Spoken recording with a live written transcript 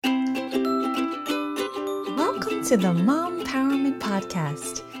Welcome to the Mom Empowerment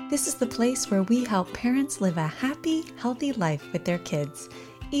Podcast. This is the place where we help parents live a happy, healthy life with their kids,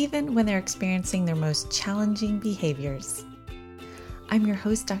 even when they're experiencing their most challenging behaviors. I'm your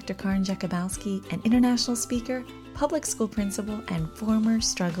host, Dr. Karen Jakubowski, an international speaker, public school principal, and former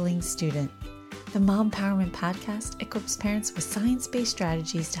struggling student. The Mom Empowerment Podcast equips parents with science-based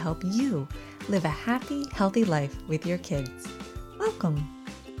strategies to help you live a happy, healthy life with your kids. Welcome.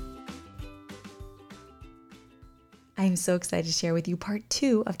 I am so excited to share with you part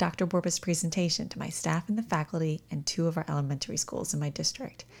 2 of Dr. Borba's presentation to my staff and the faculty and 2 of our elementary schools in my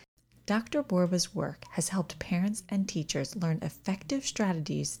district. Dr. Borba's work has helped parents and teachers learn effective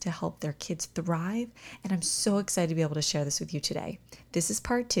strategies to help their kids thrive, and I'm so excited to be able to share this with you today. This is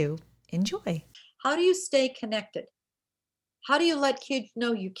part 2. Enjoy. How do you stay connected? How do you let kids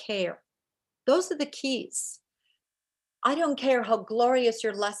know you care? Those are the keys. I don't care how glorious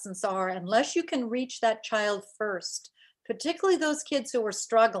your lessons are unless you can reach that child first, particularly those kids who are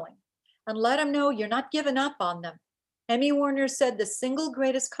struggling, and let them know you're not giving up on them. Emmy Warner said the single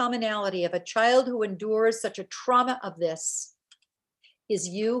greatest commonality of a child who endures such a trauma of this is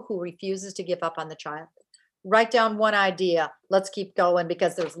you who refuses to give up on the child. Write down one idea. Let's keep going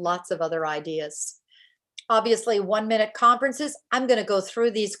because there's lots of other ideas. Obviously, 1-minute conferences, I'm going to go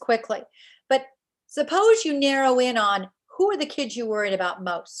through these quickly. But suppose you narrow in on who are the kids you worried about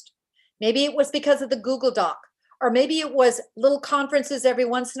most. Maybe it was because of the Google Doc, or maybe it was little conferences every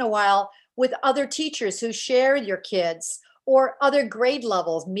once in a while with other teachers who share your kids, or other grade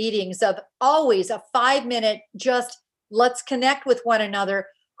levels meetings of always a 5-minute, just let's connect with one another.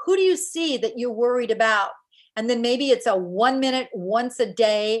 Who do you see that you're worried about? And then maybe it's a 1 minute once a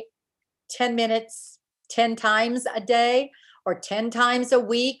day, 10 minutes, 10 times a day, or 10 times a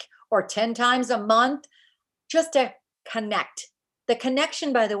week, or 10 times a month, just to connect. The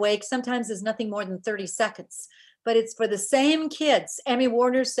connection, by the way, sometimes is nothing more than 30 seconds, but it's for the same kids. Emmy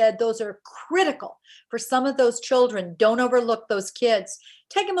Warner said those are critical for some of those children. Don't overlook those kids.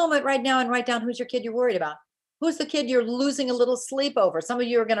 Take a moment right now and write down who's your kid you're worried about. Who's the kid you're losing a little sleep over? Some of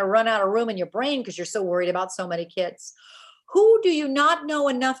you are going to run out of room in your brain because you're so worried about so many kids. Who do you not know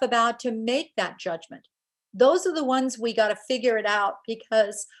enough about to make that judgment? Those are the ones we got to figure it out,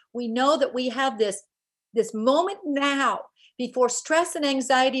 because we know that we have this moment now before stress and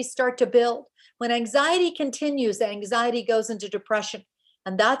anxiety start to build. When anxiety continues, anxiety goes into depression.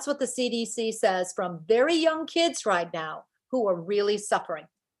 And that's what the CDC says from very young kids right now who are really suffering.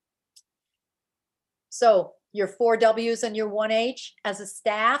 So your 4 W's and your 1 H as a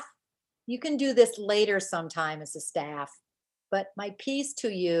staff, you can do this later sometime as a staff. But my piece to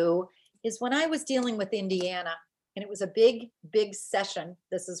you is when I was dealing with Indiana, and it was a big, big session.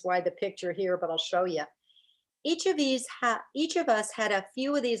 This is why the picture here, but I'll show you. Each of us had a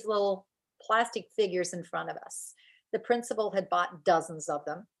few of these little plastic figures in front of us. The principal had bought dozens of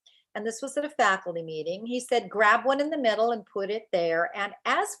them. And this was at a faculty meeting. He said, grab one in the middle and put it there. And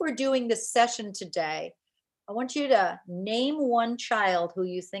as we're doing this session today, I want you to name one child who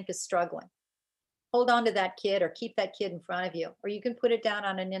you think is struggling. Hold on to that kid or keep that kid in front of you, or you can put it down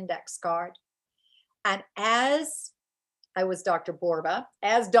on an index card. And as Dr. Borba,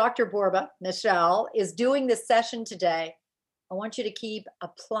 Michelle, is doing this session today, I want you to keep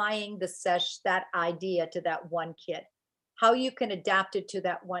applying that idea to that one kid, how you can adapt it to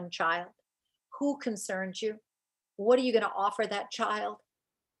that one child. Who concerns you? What are you going to offer that child?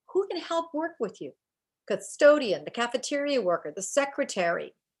 Who can help work with you? Custodian, the cafeteria worker, the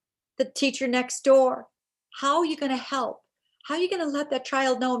secretary, the teacher next door. How are you going to help? How are you going to let that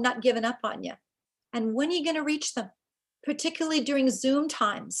child know I'm not giving up on you? And when are you going to reach them? Particularly during Zoom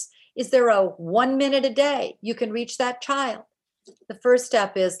times. Is there a 1 minute a day you can reach that child? The first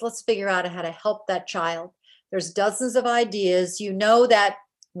step is let's figure out how to help that child. There's dozens of ideas. You know that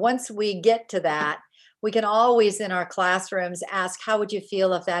once we get to that, we can always in our classrooms ask, how would you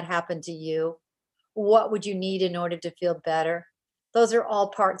feel if that happened to you? What would you need in order to feel better? Those are all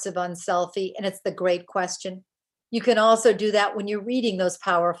parts of Unselfie, and it's the great question. You can also do that when you're reading those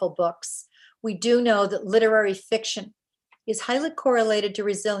powerful books. We do know that literary fiction is highly correlated to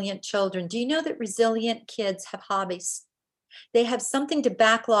resilient children. Do you know that resilient kids have hobbies? They have something to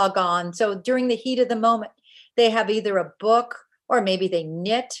backlog on. So during the heat of the moment, they have either a book, or maybe they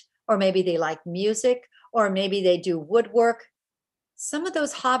knit, or maybe they like music, or maybe they do woodwork. Some of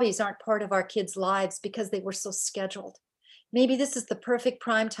those hobbies aren't part of our kids' lives because they were so scheduled. Maybe this is the perfect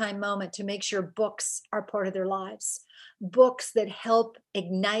primetime moment to make sure books are part of their lives. Books that help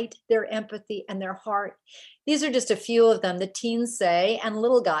ignite their empathy and their heart. These are just a few of them. The teens say, and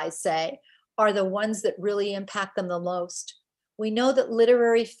little guys say, are the ones that really impact them the most. We know that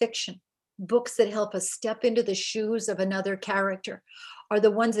literary fiction books that help us step into the shoes of another character are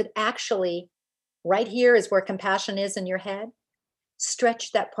the ones that actually, right here is where compassion is in your head,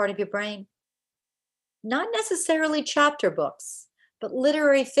 stretch that part of your brain. Not necessarily chapter books, but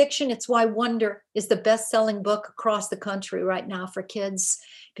literary fiction. It's why Wonder is the best-selling book across the country right now for kids,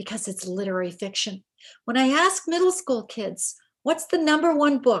 because it's literary fiction. When I ask middle school kids, what's the number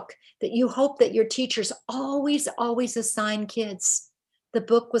one book that you hope that your teachers always, always assign kids? The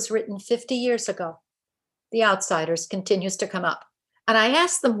book was written 50 years ago. The Outsiders continues to come up. And I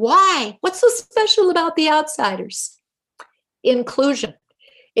ask them, why? What's so special about The Outsiders? Inclusion.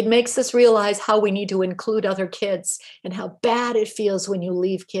 It makes us realize how we need to include other kids and how bad it feels when you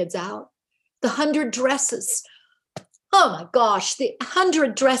leave kids out. The 100 Dresses. Oh my gosh, The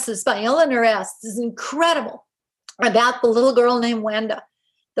 100 Dresses by Eleanor S. is incredible, about the little girl named Wanda,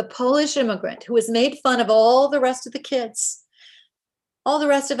 the Polish immigrant who was made fun of all the rest of the kids. All the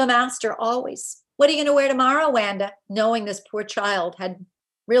rest of them asked her always, what are you going to wear tomorrow, Wanda? Knowing this poor child had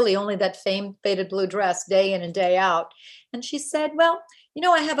really only that faded blue dress day in and day out. And she said, well,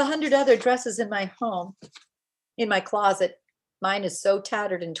 I have 100 other dresses in my home, in my closet. Mine is so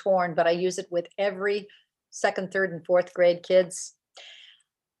tattered and torn, but I use it with every second, third, and fourth grade kids.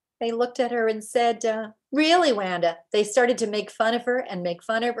 They looked at her and said, really, Wanda? They started to make fun of her and make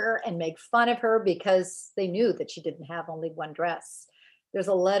fun of her and make fun of her because they knew that she didn't have only one dress. There's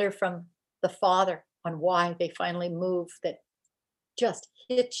a letter from the father on why they finally moved that just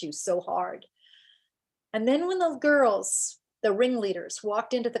hits you so hard. And then when the girls, the ringleaders,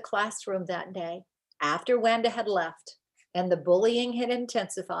 walked into the classroom that day, after Wanda had left and the bullying had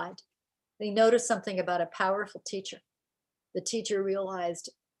intensified, they noticed something about a powerful teacher. The teacher realized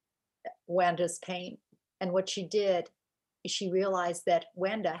Wanda's pain. And what she did is she realized that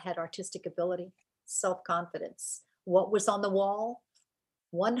Wanda had artistic ability, self-confidence. What was on the wall?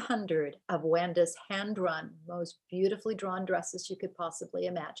 100 of Wanda's hand-drawn, most beautifully drawn dresses you could possibly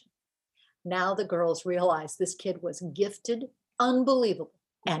imagine. Now the girls realized this kid was gifted, unbelievable,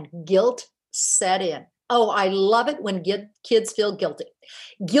 and guilt set in. Oh, I love it when kids feel guilty.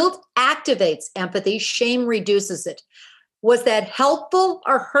 Guilt activates empathy, shame reduces it. Was that helpful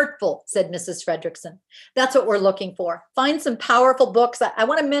or hurtful, said Mrs. Fredrickson. That's what we're looking for. Find some powerful books. I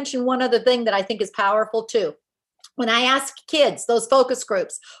want to mention one other thing that I think is powerful too. When I ask kids, those focus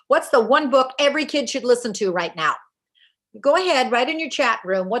groups, what's the one book every kid should listen to right now? Go ahead, write in your chat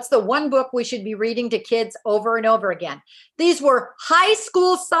room. What's the one book we should be reading to kids over and over again? These were high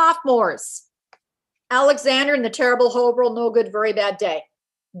school sophomores. Alexander and the Terrible, Horrible, No Good, Very Bad Day.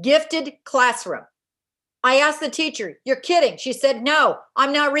 Gifted classroom. I asked the teacher, you're kidding. She said, no,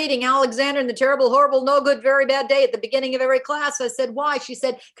 I'm not reading Alexander and the Terrible, Horrible, No Good, Very Bad Day at the beginning of every class. I said, why? She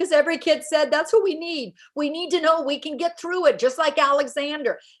said, because every kid said, that's what we need. We need to know we can get through it, just like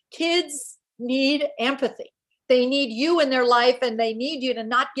Alexander. Kids need empathy. They need you in their life, and they need you to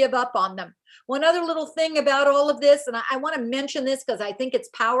not give up on them. One other little thing about all of this, and I want to mention this because I think it's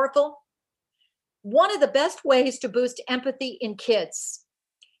powerful. One of the best ways to boost empathy in kids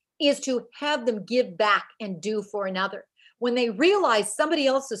is to have them give back and do for another. When they realize somebody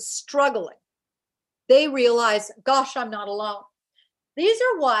else is struggling, they realize, gosh, I'm not alone. These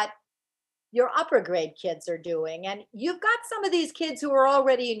are what your upper grade kids are doing. And you've got some of these kids who are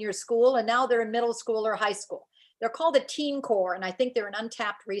already in your school, and now they're in middle school or high school. They're called a Teen Corps, and I think they're an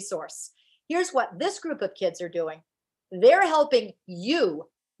untapped resource. Here's what this group of kids are doing. They're helping you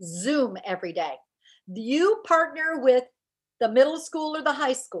Zoom every day. You partner with the middle school or the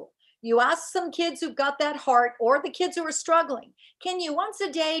high school. You ask some kids who've got that heart, or the kids who are struggling, can you once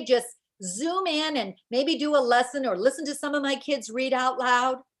a day just Zoom in and maybe do a lesson or listen to some of my kids read out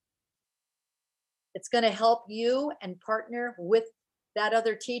loud? It's going to help you and partner with that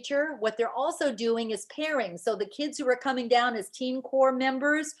other teacher. What they're also doing is pairing. So the kids who are coming down as Teen Corps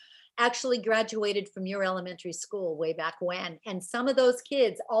members actually graduated from your elementary school way back when. And some of those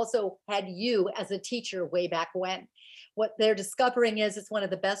kids also had you as a teacher way back when. What they're discovering is it's one of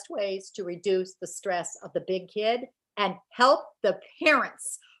the best ways to reduce the stress of the big kid and help the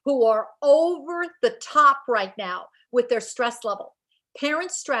parents who are over the top right now with their stress level.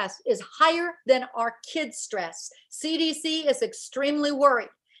 Parent stress is higher than our kids' stress. CDC is extremely worried.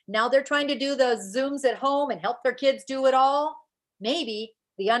 Now they're trying to do those Zooms at home and help their kids do it all. Maybe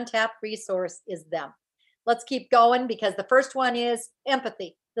the untapped resource is them. Let's keep going, because the first one is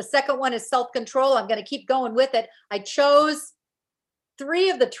empathy. The second one is self-control. I'm going to keep going with it. I chose 3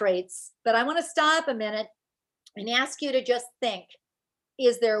 of the traits, but I want to stop a minute and ask you to just think,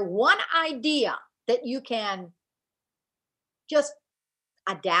 is there one idea that you can just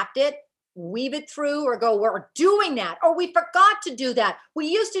adapt it weave it through or go, we're doing that, or we forgot to do that. We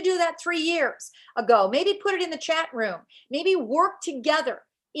used to do that 3 years ago. Maybe put it in the chat room. Maybe work together.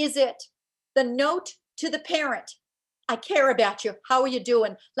 Is it the note to the parent? I care about you. How are you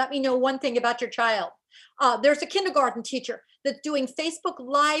doing? Let me know one thing about your child. There's a kindergarten teacher that's doing Facebook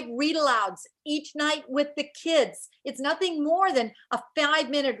Live read alouds each night with the kids. It's nothing more than a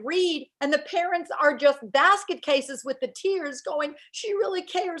 5-minute read, and the parents are just basket cases with the tears going, she really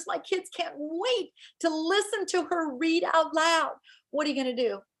cares. My kids can't wait to listen to her read out loud. What are you going to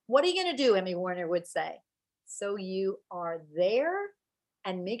do? What are you going to do, Emmy Warner would say. So you are there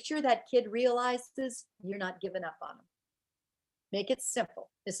and make sure that kid realizes you're not giving up on them. Make it simple.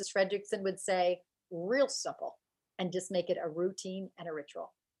 Mrs. Fredrickson would say, real simple, and just make it a routine and a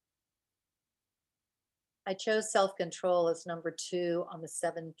ritual. I chose self-control as number 2 on the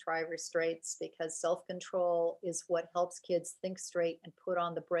 7 try restraints because self-control is what helps kids think straight and put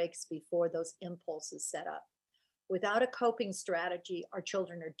on the brakes before those impulses set up. Without a coping strategy, our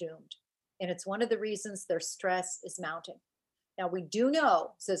children are doomed. And it's one of the reasons their stress is mounting. Now, we do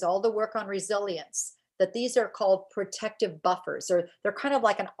know, says all the work on resilience, that these are called protective buffers, or they're kind of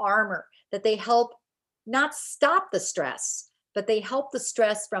like an armor that they help not stop the stress, but they help the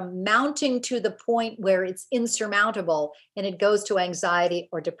stress from mounting to the point where it's insurmountable and it goes to anxiety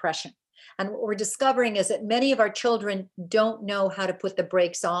or depression. And what we're discovering is that many of our children don't know how to put the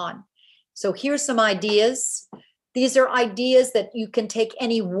brakes on. So here's some ideas. These are ideas that you can take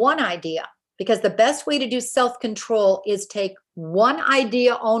any one idea, because the best way to do self-control is take one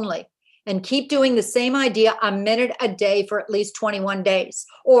idea only and keep doing the same idea a minute a day for at least 21 days,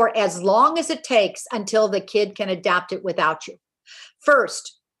 or as long as it takes until the kid can adapt it without you.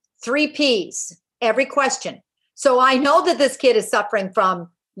 First, 3 Ps, every question. So I know that this kid is suffering from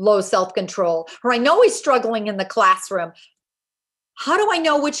low self-control, or I know he's struggling in the classroom. How do I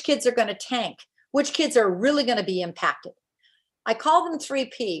know which kids are going to tank? Which kids are really going to be impacted? I call them 3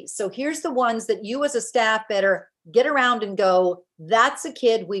 Ps. So here's the ones that you as a staff better get around and go, that's a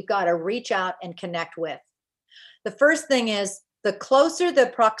kid we've got to reach out and connect with. The first thing is, the closer the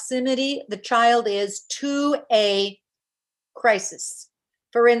proximity the child is to a crisis.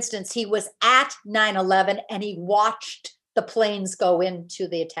 For instance, he was at 9/11 and he watched the planes go into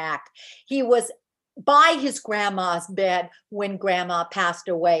the attack. He was by his grandma's bed when grandma passed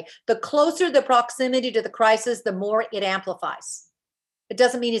away. The closer the proximity to the crisis, the more it amplifies. It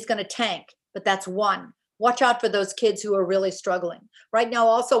doesn't mean he's going to tank, but that's one. Watch out for those kids who are really struggling. Right now,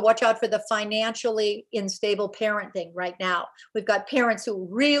 also watch out for the financially unstable parenting right now. We've got parents who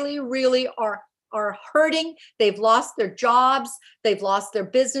really, really are hurting. They've lost their jobs. They've lost their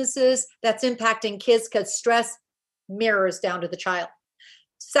businesses. That's impacting kids because stress mirrors down to the child.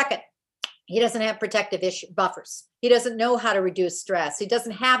 Second, he doesn't have protective buffers. He doesn't know how to reduce stress. He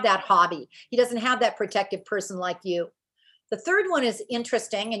doesn't have that hobby. He doesn't have that protective person like you. The third one is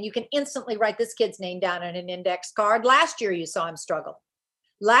interesting, and you can instantly write this kid's name down on an index card. Last year, you saw him struggle.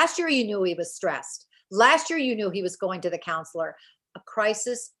 Last year, you knew he was stressed. Last year, you knew he was going to the counselor. A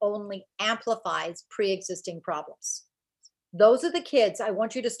crisis only amplifies pre-existing problems. Those are the kids I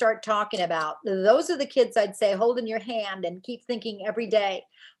want you to start talking about. Those are the kids I'd say hold in your hand and keep thinking every day,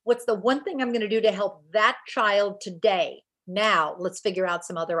 what's the one thing I'm going to do to help that child today? Now, let's figure out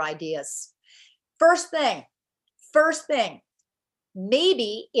some other ideas. First thing,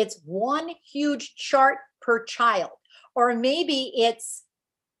 maybe it's one huge chart per child, or maybe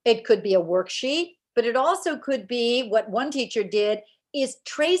it could be a worksheet, but it also could be what one teacher did is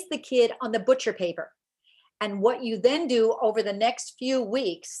trace the kid on the butcher paper. And what you then do over the next few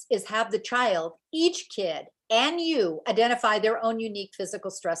weeks is have the child, each kid and you, identify their own unique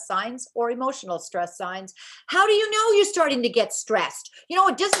physical stress signs or emotional stress signs. How do you know you're starting to get stressed? You know,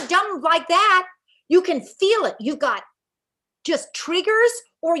 it doesn't done like that. You can feel it. You've got just triggers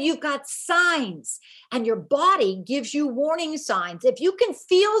or you've got signs, and your body gives you warning signs. If you can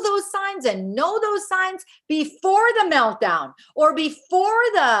feel those signs and know those signs before the meltdown or before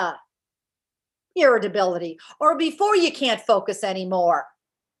the irritability or before you can't focus anymore,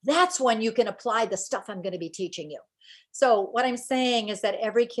 that's when you can apply the stuff I'm going to be teaching you. So what I'm saying is that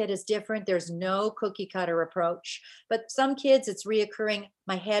every kid is different. There's no cookie cutter approach, but some kids it's reoccurring.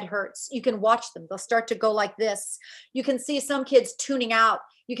 My head hurts. You can watch them. They'll start to go like this. You can see some kids tuning out.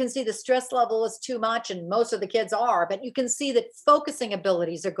 You can see the stress level is too much, and most of the kids are, but you can see that focusing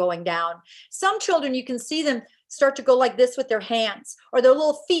abilities are going down. Some children, you can see them start to go like this with their hands, or their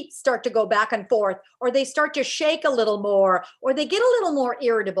little feet start to go back and forth, or they start to shake a little more, or they get a little more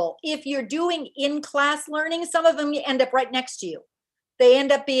irritable. If you're doing in-class learning, some of them end up right next to you. They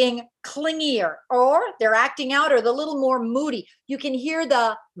end up being clingier, or they're acting out, or they're a little more moody. You can hear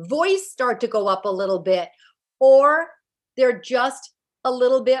the voice start to go up a little bit, or they're just a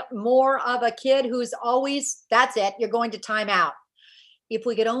little bit more of a kid who's always, that's it, you're going to time out. If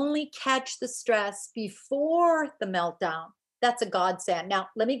we could only catch the stress before the meltdown, that's a godsend. Now,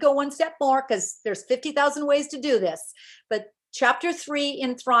 let me go one step more, because there's 50,000 ways to do this. But chapter 3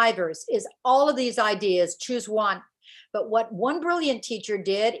 in Thrivers is all of these ideas. Choose one. But what one brilliant teacher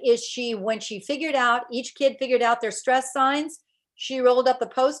did is when she figured out, each kid figured out their stress signs, she rolled up the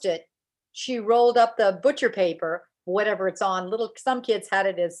Post-it. She rolled up the butcher paper, whatever it's on. Some kids had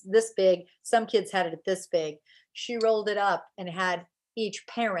it as this big, some kids had it this big. She rolled it up and had each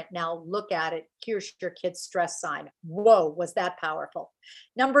parent now look at it. Here's your kid's stress sign. Whoa, was that powerful.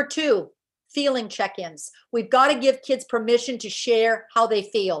 Number 2, feeling check-ins. We've got to give kids permission to share how they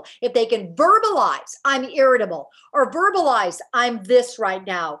feel. If they can verbalize, I'm irritable, or verbalize, I'm this right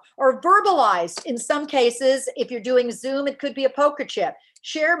now, or verbalize, in some cases, if you're doing Zoom, it could be a poker chip.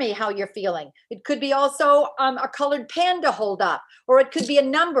 Share me how you're feeling. It could be also a colored pen to hold up, or it could be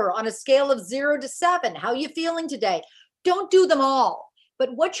a number on a scale of 0 to 7. How are you feeling today? Don't do them all,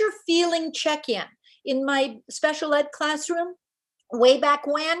 but what's your feeling check-in? In my special ed classroom, way back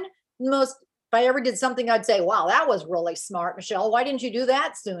when, if I ever did something, I'd say, wow, that was really smart, Michelle. Why didn't you do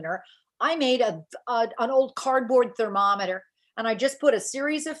that sooner? I made an old cardboard thermometer, and I just put a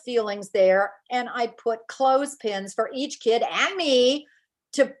series of feelings there, and I put clothespins for each kid and me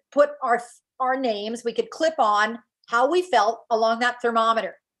to put our names. We could clip on how we felt along that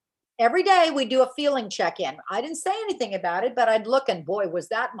thermometer. Every day we do a feeling check-in. I didn't say anything about it, but I'd look, and boy, was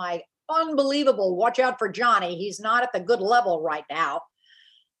that my unbelievable, watch out for Johnny. He's not at the good level right now.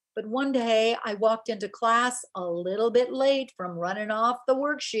 But one day I walked into class a little bit late from running off the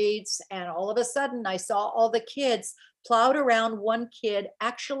worksheets, and all of a sudden I saw all the kids plowed around one kid.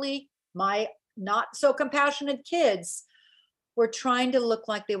 Actually, my not so compassionate kids were trying to look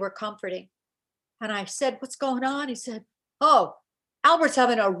like they were comforting. And I said, what's going on? He said, oh, Albert's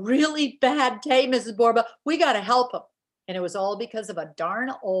having a really bad day, Mrs. Borba. We got to help him. And it was all because of a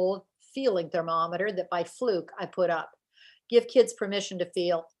darn old feeling thermometer that by fluke I put up. Give kids permission to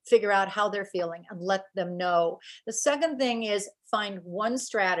feel, figure out how they're feeling, and let them know. The second thing is find one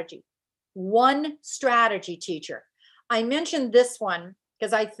strategy, teacher. I mentioned this one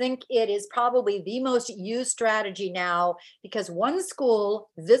because I think it is probably the most used strategy now, because one school,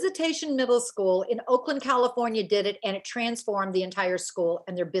 Visitation Middle School in Oakland, California, did it, and it transformed the entire school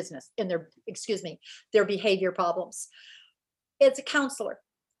and their business, and their behavior problems. It's a counselor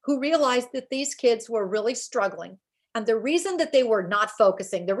who realized that these kids were really struggling. And the reason that they were not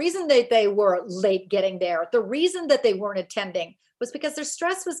focusing, the reason that they were late getting there, the reason that they weren't attending was because their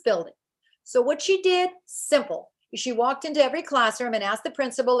stress was building. So what she did, simple. She walked into every classroom and asked the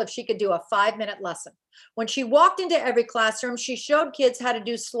principal if she could do a 5-minute lesson. When she walked into every classroom, she showed kids how to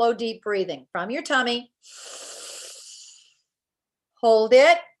do slow, deep breathing from your tummy. Hold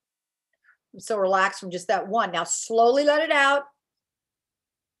it. I'm so relaxed from just that one. Now slowly let it out.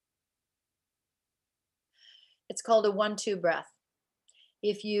 It's called a 1-2 breath.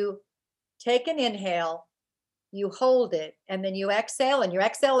 If you take an inhale, you hold it, and then you exhale, and your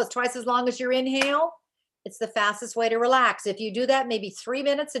exhale is twice as long as your inhale, it's the fastest way to relax. If you do that maybe 3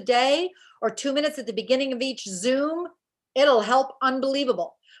 minutes a day or 2 minutes at the beginning of each Zoom, it'll help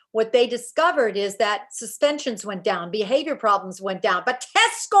unbelievable. What they discovered is that suspensions went down, behavior problems went down, but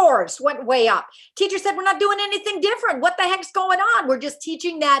test scores went way up. Teacher said, we're not doing anything different. What the heck's going on? We're just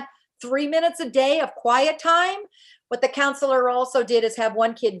teaching that 3 minutes a day of quiet time. What the counselor also did is have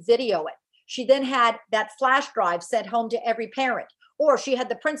one kid video it. She then had that flash drive sent home to every parent. Or she had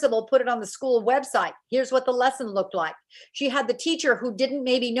the principal put it on the school website. Here's what the lesson looked like. She had the teacher who didn't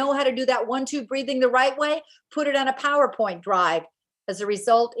maybe know how to do that 1-2 breathing the right way, put it on a PowerPoint drive. As a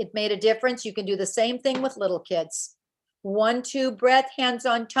result, it made a difference. You can do the same thing with little kids. 1-2 breath, hands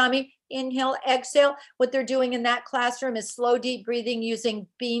on tummy, inhale, exhale. What they're doing in that classroom is slow, deep breathing using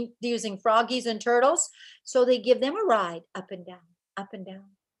froggies and turtles. So they give them a ride up and down, up and down.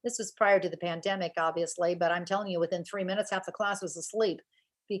 This was prior to the pandemic, obviously, but I'm telling you, within 3 minutes, half the class was asleep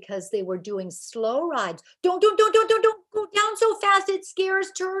because they were doing slow rides. Don't go down so fast. It scares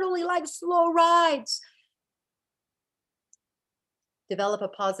Turtle. He likes slow rides. Develop a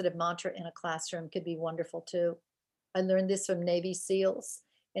positive mantra in a classroom could be wonderful too. I learned this from Navy SEALs,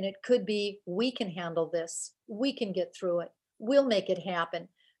 and it could be, we can handle this. We can get through it. We'll make it happen.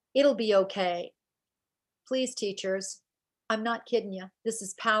 It'll be okay. Please, teachers, I'm not kidding you. This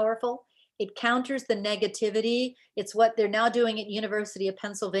is powerful. It counters the negativity. It's what they're now doing at University of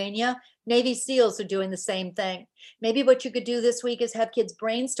Pennsylvania. Navy SEALs are doing the same thing. Maybe what you could do this week is have kids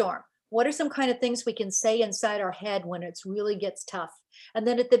brainstorm. What are some kind of things we can say inside our head when it really gets tough? And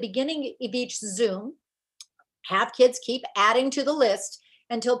then at the beginning of each Zoom, have kids keep adding to the list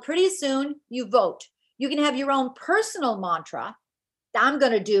until pretty soon you vote. You can have your own personal mantra. I'm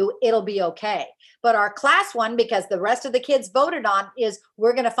going to do, it'll be okay. But our class one, because the rest of the kids voted on, is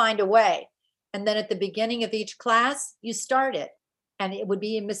we're going to find a way. And then at the beginning of each class, you start it. And it would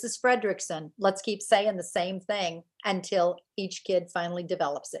be Mrs. Fredrickson. Let's keep saying the same thing until each kid finally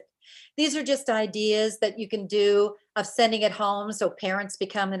develops it. These are just ideas that you can do of sending it home so parents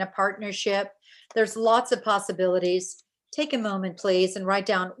become in a partnership. There's lots of possibilities. Take a moment, please, and write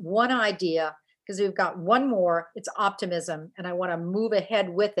down one idea, because we've got one more. It's optimism, and I want to move ahead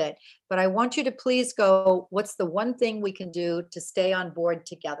with it. But I want you to please go, what's the one thing we can do to stay on board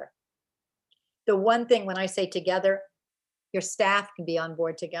together? The one thing, when I say together, your staff can be on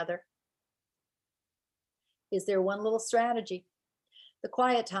board together. Is there one little strategy? The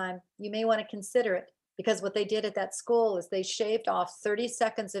quiet time, you may want to consider it, because what they did at that school is they shaved off 30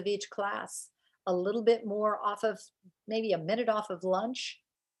 seconds of each class, a little bit more off of, maybe a minute off of lunch,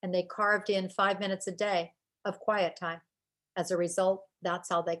 and they carved in 5 minutes a day of quiet time. As a result, that's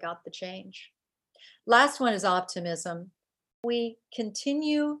how they got the change. Last one is optimism. We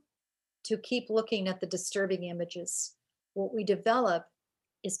continue to keep looking at the disturbing images. What we develop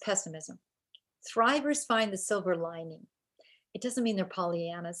is pessimism. Thrivers find the silver lining. It doesn't mean they're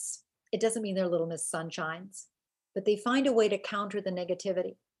Pollyannas. It doesn't mean they're Little Miss Sunshines, but they find a way to counter the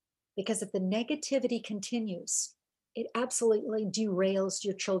negativity. Because if the negativity continues, it absolutely derails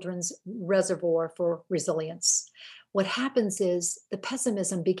your children's reservoir for resilience. What happens is the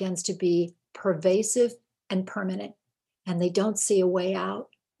pessimism begins to be pervasive and permanent, and they don't see a way out.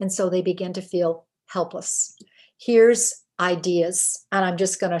 And so they begin to feel helpless. Here's ideas, and I'm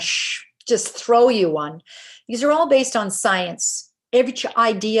just going to just throw you one. These are all based on science. Every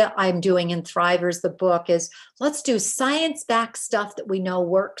idea I'm doing in Thrivers, the book, is let's do science-backed stuff that we know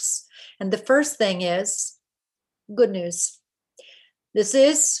works. And the first thing is good news. This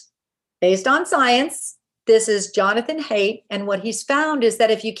is based on science. This is Jonathan Haidt. And what he's found is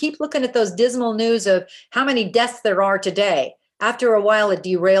that if you keep looking at those dismal news of how many deaths there are today, after a while, it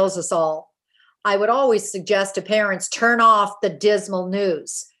derails us all. I would always suggest to parents, turn off the dismal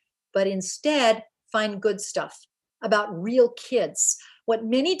news, but instead find good stuff about real kids. What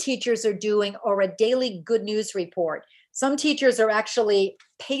many teachers are doing are a daily good news report. Some teachers are actually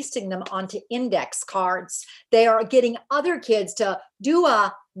pasting them onto index cards. They are getting other kids to do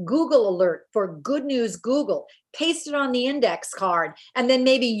a Google alert for Good News Google, paste it on the index card, and then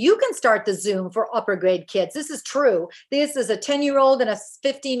maybe you can start the Zoom for upper grade kids. This is true. This is a 10-year-old and a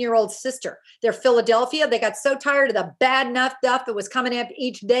 15-year-old sister. They're Philadelphia. They got so tired of the bad enough stuff that was coming up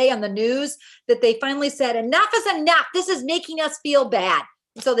each day on the news that they finally said, enough is enough. This is making us feel bad.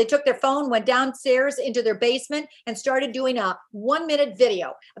 So they took their phone, went downstairs into their basement, and started doing a 1-minute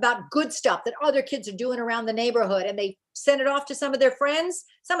video about good stuff that other kids are doing around the neighborhood. And they sent it off to some of their friends.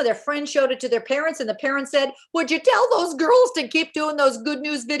 Some of their friends showed it to their parents, and the parents said, would you tell those girls to keep doing those good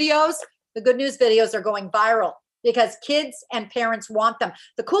news videos? The good news videos are going viral because kids and parents want them.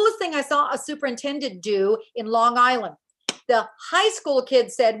 The coolest thing I saw a superintendent do in Long Island, the high school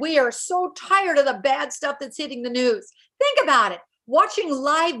kids said, we are so tired of the bad stuff that's hitting the news. Think about it. Watching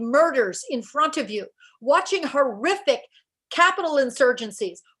live murders in front of you, watching horrific Capitol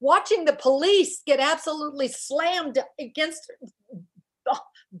insurgencies, watching the police get absolutely slammed against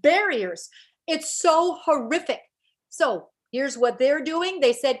barriers. It's so horrific. So here's what they're doing.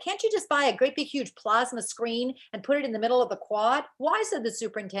 They said, can't you just buy a great big huge plasma screen and put it in the middle of the quad? Why, said the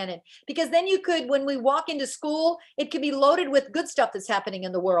superintendent? Because then you could, when we walk into school, it could be loaded with good stuff that's happening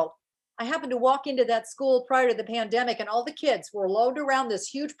in the world. I happened to walk into that school prior to the pandemic, and all the kids were loaded around this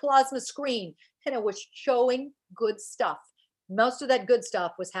huge plasma screen, and it was showing good stuff. Most of that good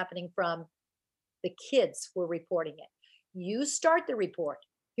stuff was happening from the kids were reporting it. You start the report.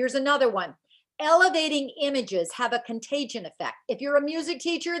 Here's another one. Elevating images have a contagion effect. If you're a music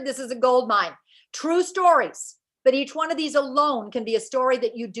teacher, this is a gold mine. True stories, but each one of these alone can be a story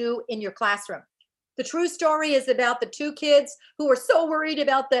that you do in your classroom. The true story is about the two kids who were so worried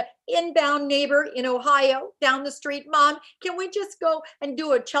about the inbound neighbor in Ohio down the street. Mom, can we just go and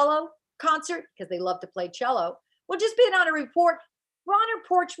do a cello concert? Because they love to play cello. We'll just be on a report. We're on our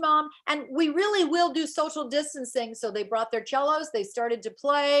porch, Mom, and we really will do social distancing. So they brought their cellos. They started to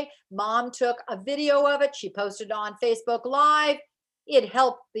play. Mom took a video of it. She posted on Facebook Live. It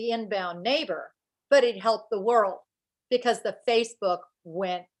helped the inbound neighbor, but it helped the world because the Facebook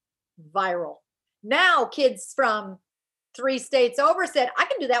went viral. Now kids from 3 states over said, I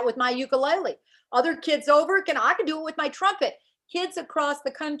can do that with my ukulele. Other kids over I can do it with my trumpet. Kids across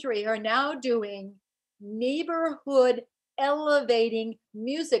the country are now doing neighborhood elevating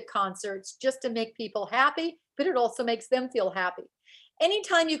music concerts just to make people happy, but it also makes them feel happy.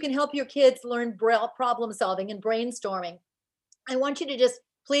 Anytime you can help your kids learn problem solving and brainstorming, I want you to just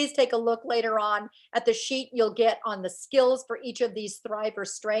please take a look later on at the sheet you'll get on the skills for each of these thrive or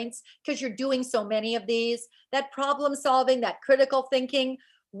strengths, because you're doing so many of these. That problem solving, that critical thinking,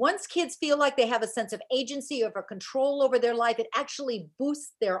 once kids feel like they have a sense of agency over control over their life, it actually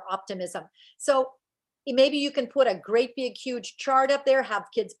boosts their optimism. So maybe you can put a great big huge chart up there, have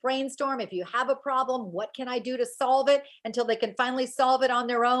kids brainstorm. If you have a problem, what can I do to solve it, until they can finally solve it on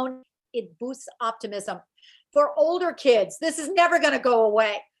their own? It boosts optimism. For older kids, this is never going to go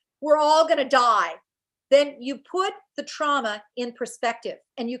away. We're all going to die. Then you put the trauma in perspective,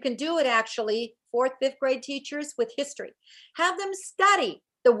 and you can do it actually, 4th, 5th grade teachers with history. Have them study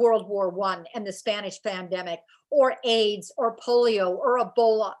the World War I and the Spanish pandemic, or AIDS, or polio, or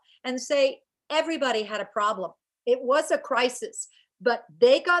Ebola, and say, everybody had a problem. It was a crisis, but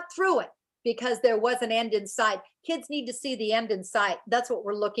they got through it because there was an end in sight. Kids need to see the end in sight. That's what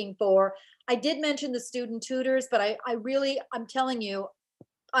we're looking for. I did mention the student tutors, but I'm telling you,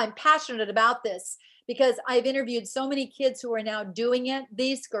 I'm passionate about this because I've interviewed so many kids who are now doing it.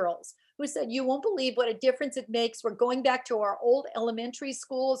 These girls who said, you won't believe what a difference it makes. We're going back to our old elementary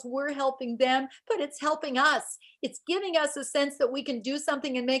schools. We're helping them, but it's helping us. It's giving us a sense that we can do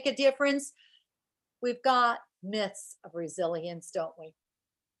something and make a difference. We've got myths of resilience, don't we?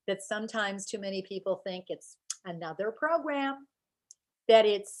 That sometimes too many people think it's another program, that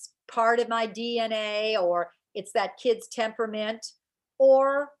it's part of my DNA, or it's that kid's temperament,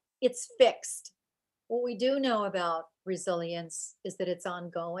 or it's fixed. What we do know about resilience is that it's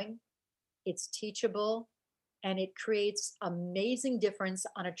ongoing, it's teachable, and it creates amazing difference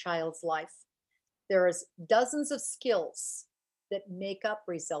on a child's life. There's dozens of skills that make up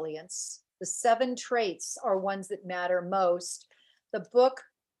resilience. The 7 traits are ones that matter most. The book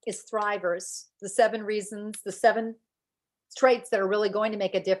is Thrivers, the 7 reasons, the 7 traits that are really going to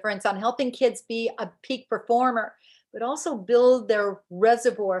make a difference on helping kids be a peak performer, but also build their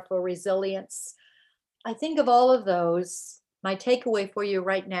reservoir for resilience. I think of all of those, my takeaway for you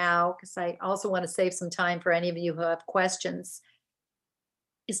right now, because I also want to save some time for any of you who have questions,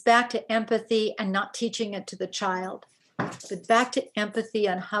 is back to empathy and not teaching it to the child, but back to empathy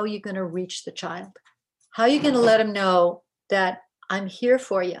on how you're going to reach the child. How are you going to let them know that I'm here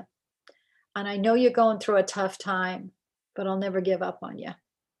for you? And I know you're going through a tough time, but I'll never give up on you.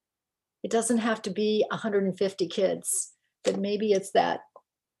 It doesn't have to be 150 kids, but maybe it's that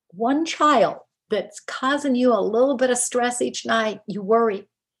one child that's causing you a little bit of stress each night. You worry.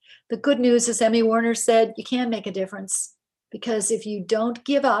 The good news is, Emmy Werner said, you can make a difference, because if you don't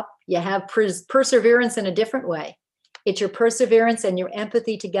give up, you have perseverance in a different way. It's your perseverance and your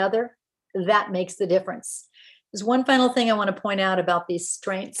empathy together that makes the difference. There's one final thing I want to point out about these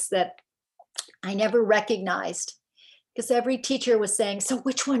strengths that I never recognized, because every teacher was saying, so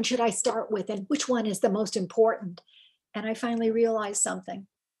which one should I start with, and which one is the most important? And I finally realized something.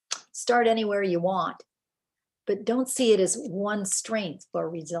 Start anywhere you want, but don't see it as one strength for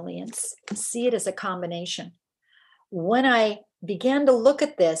resilience. See it as a combination. When I began to look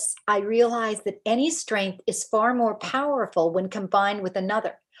at this, I realized that any strength is far more powerful when combined with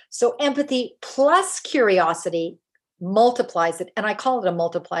another. So empathy plus curiosity multiplies it. And I call it a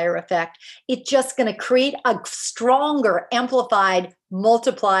multiplier effect. It's just going to create a stronger, amplified,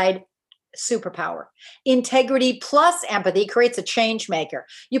 multiplied superpower. Integrity plus empathy creates a change maker.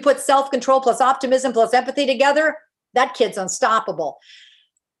 You put self-control plus optimism plus empathy together, that kid's unstoppable.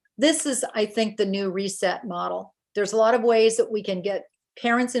 This is, I think, the new reset model. There's a lot of ways that we can get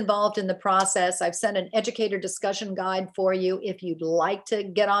parents involved in the process. I've sent an educator discussion guide for you if you'd like to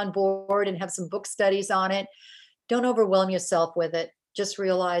get on board and have some book studies on it. Don't overwhelm yourself with it. Just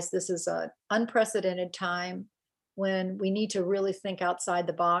realize this is an unprecedented time when we need to really think outside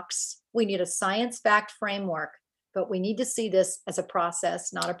the box. We need a science-backed framework, but we need to see this as a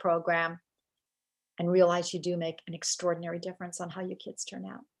process, not a program, and realize you do make an extraordinary difference on how your kids turn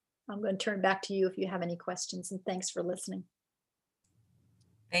out. I'm going to turn back to you if you have any questions, and thanks for listening.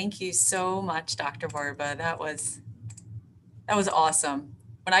 Thank you so much, Dr. Borba. That was awesome.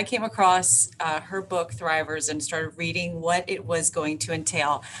 When I came across her book, Thrivers, and started reading what it was going to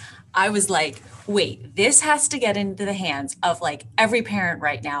entail, I was like, wait, this has to get into the hands of like every parent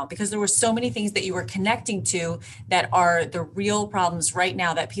right now, because there were so many things that you were connecting to that are the real problems right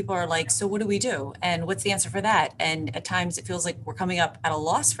now that people are like, so what do we do? And what's the answer for that? And at times it feels like we're coming up at a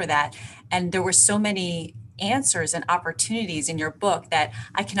loss for that. And there were so many answers and opportunities in your book that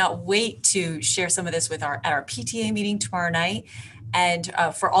I cannot wait to share some of this with at our PTA meeting tomorrow night. And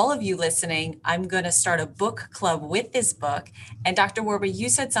for all of you listening, I'm going to start a book club with this book. And Dr. Werba, you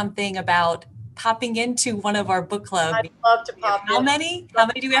said something about popping into one of our book clubs. I'd love to pop in. How many? How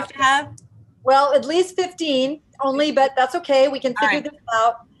many do we have to have? Well, at least 15 only, but that's okay. We can figure right. this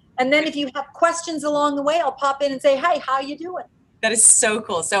out. And then if you have questions along the way, I'll pop in and say, hey, how you doing? That is so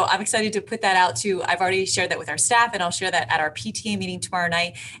cool. So I'm excited to put that out too. I've already shared that with our staff, and I'll share that at our PTA meeting tomorrow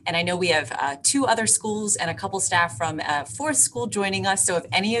night. And I know we have 2 other schools and a couple staff from a 4th school joining us. So if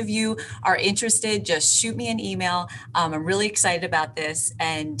any of you are interested, just shoot me an email. I'm really excited about this,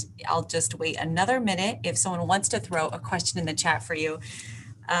 and I'll just wait another minute if someone wants to throw a question in the chat for you.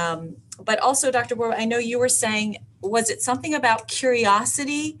 But also, Dr. Werba, I know you were saying, was it something about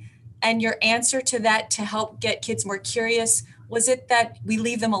curiosity and your answer to that to help get kids more curious? Was it that we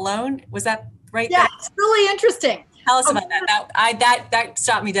leave them alone? Was that right? Yeah, it's really interesting. Tell us about that. That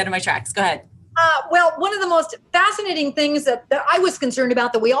stopped me dead in my tracks. Go ahead. Well, one of the most fascinating things that I was concerned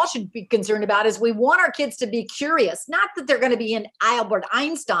about, that we all should be concerned about, is we want our kids to be curious. Not that they're going to be an Albert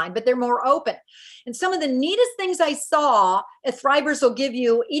Einstein, but they're more open. And some of the neatest things I saw, Thrivers will give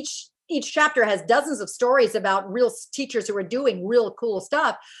you, each chapter has dozens of stories about real teachers who are doing real cool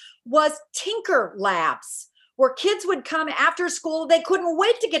stuff, was Tinker Labs, where kids would come after school. They couldn't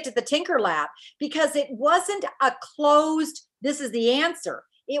wait to get to the Tinker Lab because it wasn't a closed, this is the answer.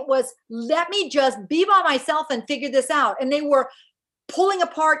 It was, let me just be by myself and figure this out. And they were pulling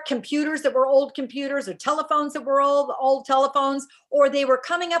apart computers that were old computers, or telephones that were old telephones, or they were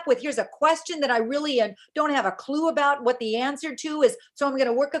coming up with, here's a question that I really don't have a clue about what the answer to is, so I'm going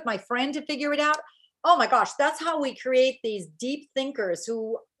to work with my friend to figure it out. Oh my gosh, that's how we create these deep thinkers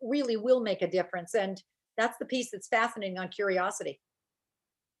who really will make a difference. And that's the piece that's fascinating on curiosity.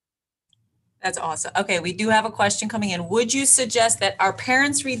 That's awesome. Okay, we do have a question coming in. Would you suggest that our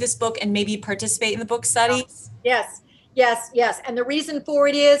parents read this book and maybe participate in the book study? Yes. And the reason for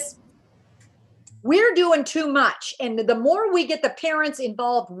it is we're doing too much. And the more we get the parents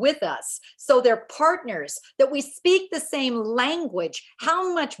involved with us, so they're partners, that we speak the same language,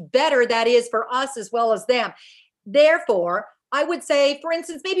 how much better that is for us as well as them. Therefore, I would say, for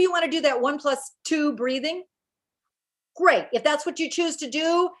instance, maybe you want to do that 1+2 breathing. Great. If that's what you choose to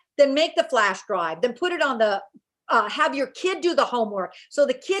do, then make the flash drive, then put it on the, have your kid do the homework. So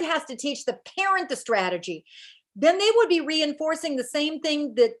the kid has to teach the parent the strategy. Then they would be reinforcing the same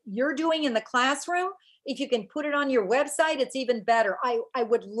thing that you're doing in the classroom. If you can put it on your website, it's even better. I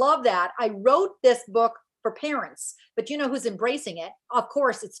would love that. I wrote this book for parents, but you know who's embracing it? Of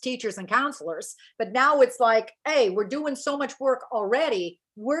course, it's teachers and counselors. But now it's like, hey, we're doing so much work already.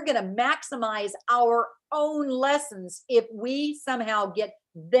 We're going to maximize our own lessons if we somehow get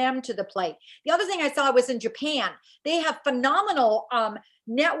them to the plate. The other thing I saw was in Japan. They have phenomenal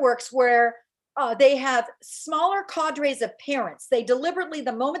networks where they have smaller cadres of parents. They deliberately,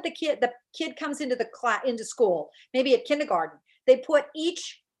 the moment the kid comes into into school, maybe at kindergarten, they put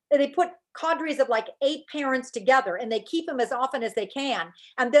cadres of like 8 parents together, and they keep them as often as they can.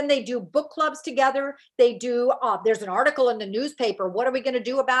 And then they do book clubs together. They do, there's an article in the newspaper. What are we going to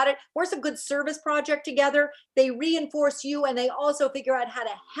do about it? Where's a good service project together? They reinforce you, and they also figure out how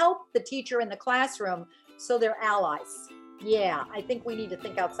to help the teacher in the classroom, so they're allies. Yeah, I think we need to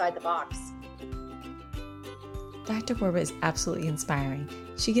think outside the box. Dr. Werba is absolutely inspiring.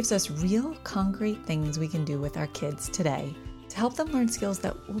 She gives us real, concrete things we can do with our kids today to help them learn skills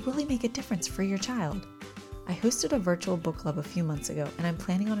that will really make a difference for your child. I hosted a virtual book club a few months ago, and I'm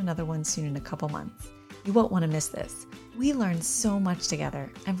planning on another one soon in a couple months. You won't want to miss this. We learned so much together,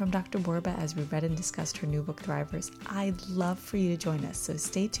 and from Dr. Werba as we read and discussed her new book, Thrivers. I'd love for you to join us, so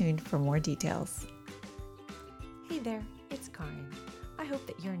stay tuned for more details. Hey there, it's Karin. I hope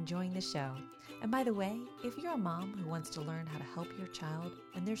that you're enjoying the show. And by the way, if you're a mom who wants to learn how to help your child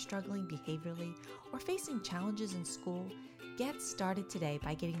when they're struggling behaviorally or facing challenges in school, get started today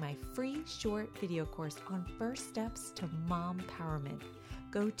by getting my free short video course on first steps to mom empowerment.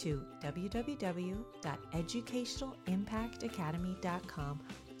 Go to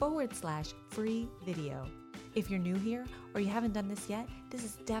www.educationalimpactacademy.com/free video. If you're new here or you haven't done this yet, this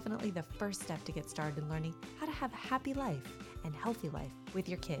is definitely the first step to get started in learning how to have a happy life and healthy life with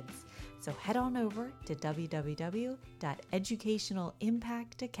your kids. So head on over to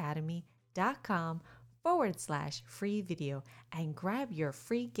www.educationalimpactacademy.com www.thebrightlife.com/free video and grab your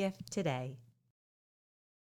free gift today.